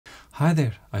Hi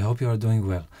there, I hope you are doing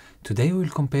well. Today we'll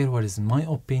compare what is in my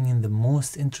opinion the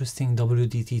most interesting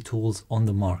WDT tools on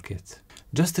the market.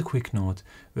 Just a quick note,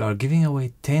 we are giving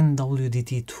away 10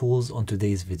 WDT tools on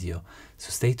today's video,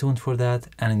 so stay tuned for that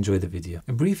and enjoy the video.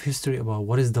 A brief history about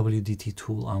what is WDT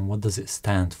tool and what does it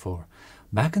stand for.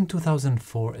 Back in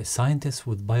 2004, a scientist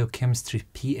with biochemistry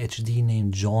PhD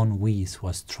named John Weiss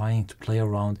was trying to play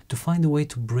around to find a way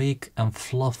to break and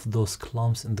fluff those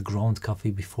clumps in the ground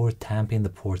coffee before tamping the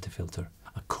portafilter.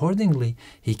 Accordingly,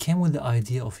 he came with the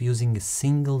idea of using a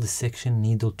single dissection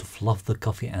needle to fluff the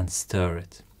coffee and stir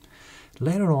it.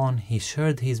 Later on, he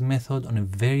shared his method on a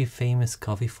very famous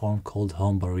coffee forum called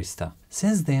Home Barista.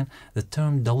 Since then, the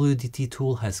term WDT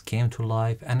tool has came to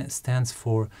life and it stands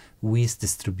for Weiss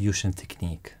Distribution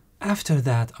Technique. After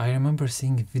that, I remember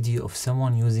seeing a video of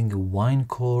someone using a wine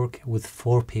cork with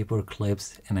 4 paper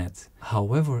clips in it.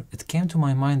 However, it came to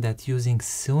my mind that using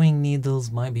sewing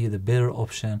needles might be the better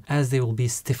option as they will be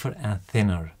stiffer and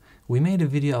thinner. We made a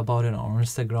video about it on our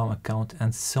Instagram account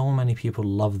and so many people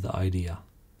loved the idea.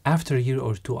 After a year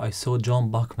or two, I saw John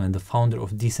Buckman, the founder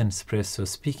of Decent Espresso,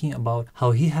 speaking about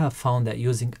how he had found that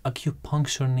using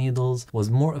acupuncture needles was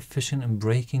more efficient in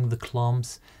breaking the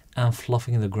clumps and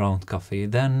fluffing the ground coffee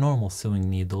than normal sewing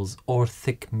needles or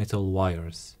thick metal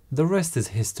wires. The rest is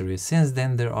history. Since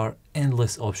then, there are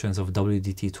endless options of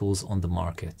WDT tools on the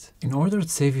market. In order to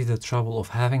save you the trouble of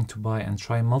having to buy and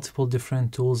try multiple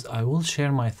different tools, I will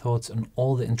share my thoughts on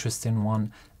all the interesting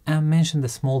ones and mention the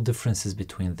small differences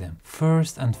between them.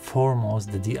 First and foremost,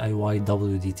 the DIY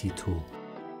WDT tool.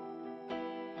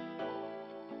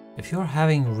 If you're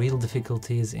having real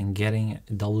difficulties in getting a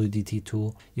WDT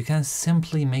tool, you can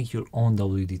simply make your own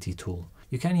WDT tool.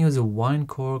 You can use a wine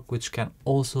cork, which can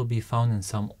also be found in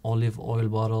some olive oil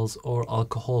bottles or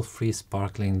alcohol-free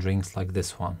sparkling drinks like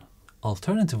this one.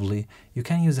 Alternatively, you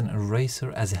can use an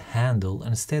eraser as a handle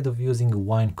instead of using a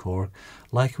wine cork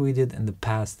like we did in the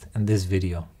past in this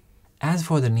video. As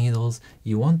for the needles,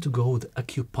 you want to go with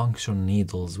acupuncture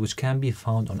needles, which can be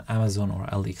found on Amazon or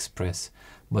AliExpress.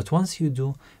 But once you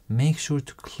do, make sure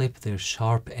to clip their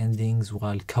sharp endings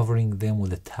while covering them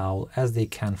with a towel, as they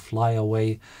can fly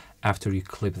away after you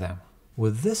clip them.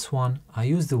 With this one, I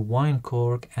used a wine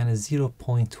cork and a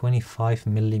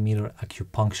 0.25mm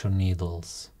acupuncture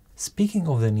needles. Speaking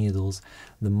of the needles,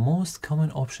 the most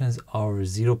common options are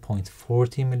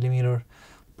 0.40mm,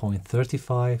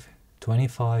 0.35,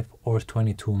 25 or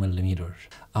 22mm.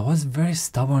 I was very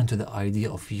stubborn to the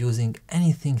idea of using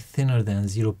anything thinner than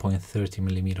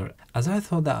 0.30mm, as I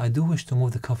thought that I do wish to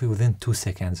move the coffee within 2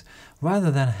 seconds, rather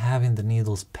than having the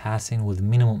needles passing with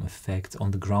minimum effect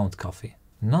on the ground coffee.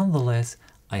 Nonetheless,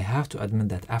 I have to admit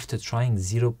that after trying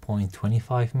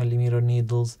 0.25mm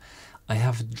needles, I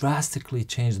have drastically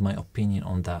changed my opinion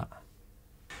on that.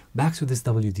 Back to this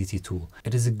WDT tool.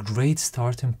 It is a great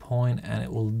starting point and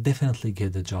it will definitely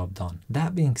get the job done.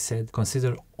 That being said,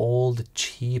 consider all the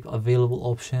cheap available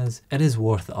options. It is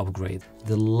worth the upgrade.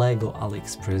 The Lego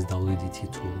AliExpress WDT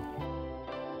tool.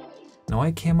 Now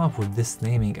I came up with this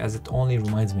naming as it only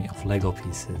reminds me of Lego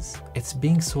pieces. It's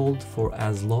being sold for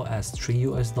as low as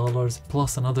 $3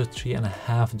 plus another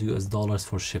 $3.50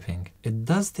 for shipping. It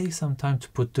does take some time to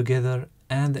put together,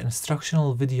 and the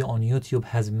instructional video on YouTube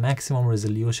has maximum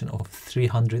resolution of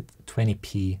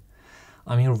 320p.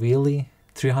 I mean, really?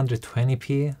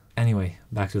 320p? Anyway,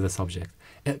 back to the subject.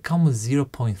 It comes with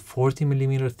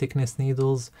 0.40mm thickness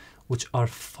needles, which are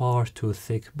far too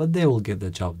thick, but they will get the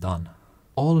job done.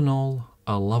 All in all,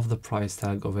 I love the price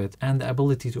tag of it and the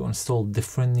ability to install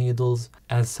different needles,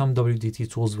 as some WDT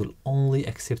tools will only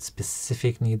accept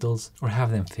specific needles or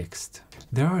have them fixed.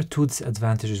 There are 2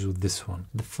 disadvantages with this one.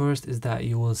 The first is that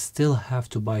you will still have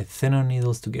to buy thinner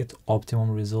needles to get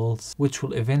optimum results, which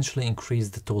will eventually increase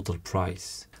the total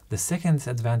price. The second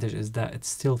disadvantage is that it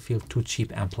still feels too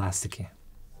cheap and plasticky.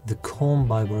 The comb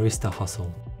by Barista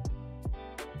Hustle.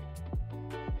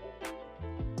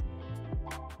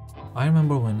 I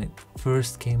remember when it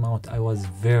first came out, I was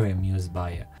very amused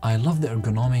by it. I love the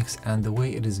ergonomics and the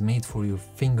way it is made for your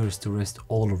fingers to rest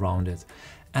all around it,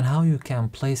 and how you can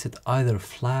place it either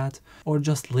flat or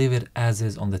just leave it as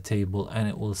is on the table and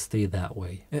it will stay that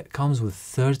way. It comes with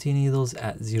 30 needles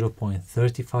at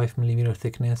 0.35mm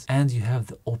thickness, and you have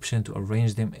the option to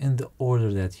arrange them in the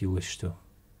order that you wish to.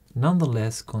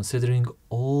 Nonetheless, considering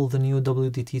all the new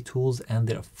WDT tools and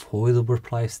their affordable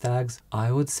price tags,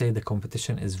 I would say the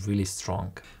competition is really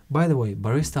strong. By the way,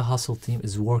 Barista Hustle team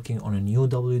is working on a new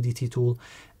WDT tool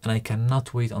and I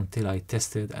cannot wait until I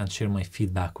test it and share my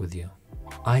feedback with you.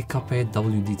 IKAPE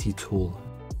WDT tool.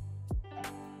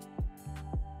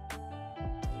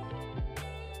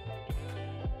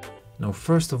 Now,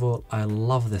 first of all, I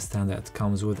love the stand that it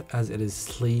comes with, as it is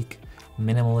sleek,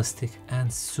 minimalistic,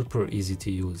 and super easy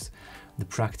to use. The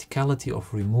practicality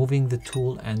of removing the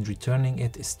tool and returning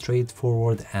it is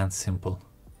straightforward and simple.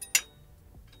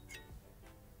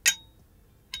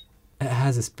 It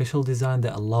has a special design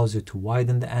that allows you to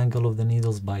widen the angle of the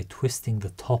needles by twisting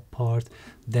the top part,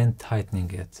 then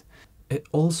tightening it. It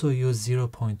also uses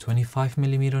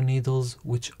 0.25mm needles,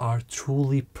 which are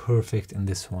truly perfect in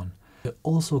this one. It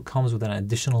also comes with an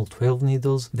additional 12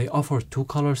 needles. They offer 2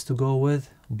 colors to go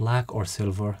with, black or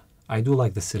silver. I do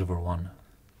like the silver one.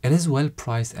 It is well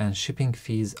priced and shipping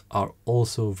fees are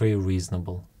also very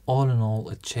reasonable. All in all,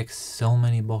 it checks so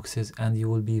many boxes and you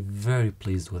will be very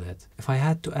pleased with it. If I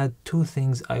had to add 2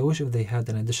 things, I wish if they had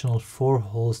an additional 4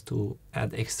 holes to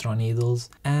add extra needles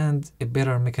and a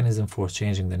better mechanism for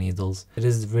changing the needles. It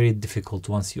is very difficult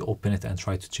once you open it and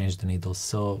try to change the needles,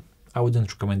 so I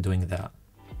wouldn't recommend doing that.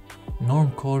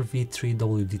 Normcore V3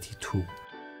 WDT tool.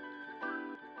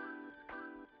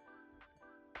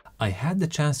 I had the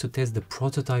chance to test the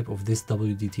prototype of this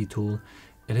WDT tool.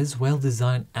 It is well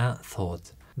designed and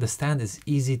thought. The stand is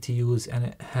easy to use and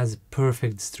it has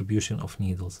perfect distribution of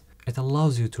needles. It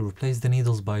allows you to replace the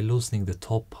needles by loosening the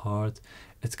top part.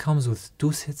 It comes with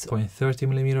 2 sets,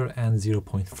 0.30mm and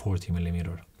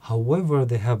 0.40mm. However,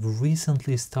 they have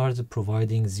recently started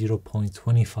providing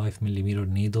 0.25mm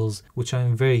needles, which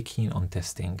I'm very keen on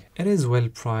testing. It is well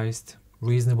priced,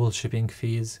 reasonable shipping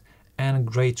fees, and a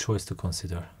great choice to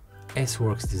consider.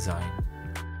 SWORKS design.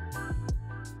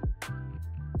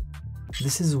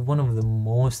 This is one of the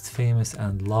most famous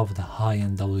and loved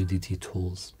high-end WDT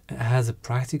tools. It has a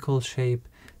practical shape,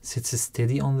 sits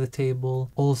steady on the table.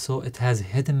 Also, it has a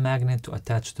hidden magnet to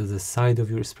attach to the side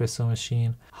of your espresso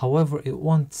machine. However, it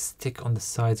won't stick on the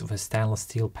sides of a stainless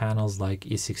steel panels like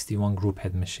E61 group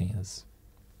head machines.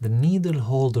 The needle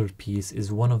holder piece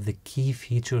is one of the key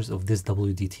features of this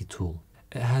WDT tool.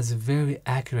 It has very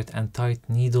accurate and tight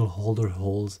needle holder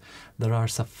holes that are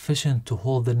sufficient to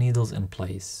hold the needles in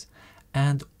place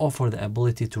and offer the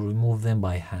ability to remove them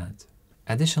by hand.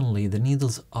 Additionally, the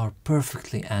needles are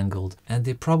perfectly angled and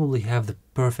they probably have the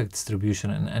perfect distribution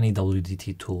in any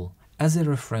WDT tool. As a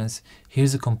reference,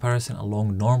 here's a comparison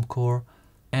along Normcore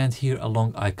and here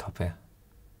along IKAPE.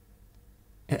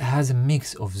 It has a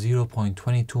mix of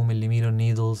 0.22mm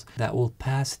needles that will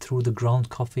pass through the ground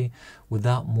coffee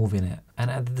without moving it,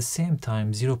 and at the same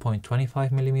time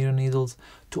 0.25mm needles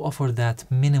to offer that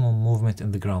minimum movement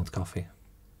in the ground coffee.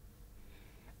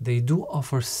 They do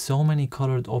offer so many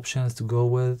colored options to go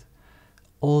with.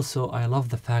 Also, I love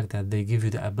the fact that they give you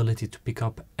the ability to pick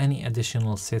up any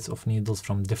additional sets of needles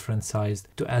from different sizes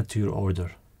to add to your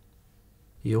order.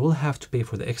 You will have to pay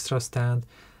for the extra stand,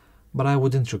 but I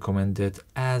wouldn't recommend it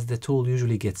as the tool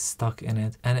usually gets stuck in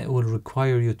it and it will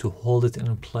require you to hold it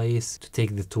in place to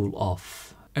take the tool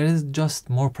off. It is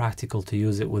just more practical to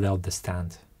use it without the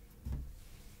stand.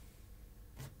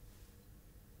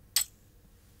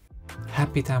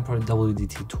 HappyTamper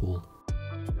WDT tool.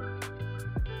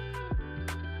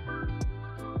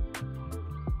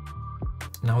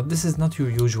 Now, this is not your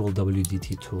usual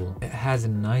WDT tool. It has a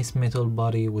nice metal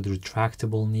body with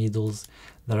retractable needles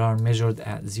that are measured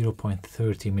at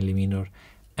 0.30mm,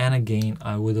 and again,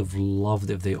 I would have loved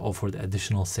if they offered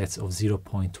additional sets of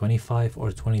 0.25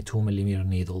 or 22mm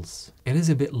needles. It is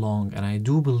a bit long and I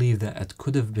do believe that it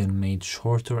could have been made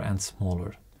shorter and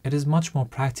smaller. It is much more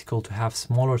practical to have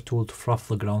smaller tool to froth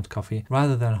the ground coffee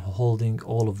rather than holding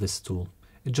all of this tool.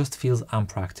 It just feels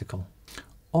unpractical.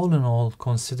 All in all,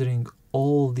 considering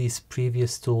all these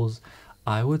previous tools,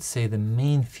 I would say the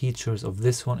main features of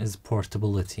this one is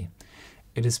portability.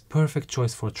 It is perfect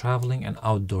choice for traveling and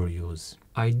outdoor use.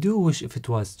 I do wish if it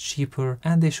was cheaper,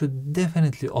 and they should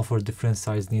definitely offer different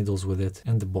size needles with it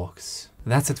in the box.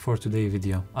 That's it for today's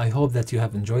video. I hope that you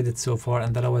have enjoyed it so far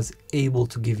and that I was able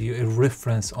to give you a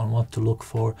reference on what to look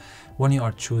for when you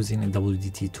are choosing a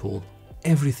WDT tool.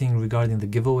 Everything regarding the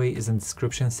giveaway is in the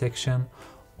description section.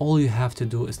 All you have to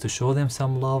do is to show them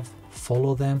some love,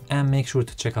 follow them, and make sure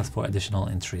to check us for additional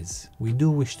entries. We do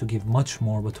wish to give much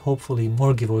more, but hopefully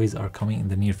more giveaways are coming in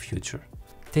the near future.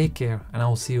 Take care, and I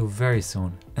will see you very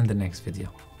soon in the next video.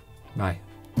 Bye.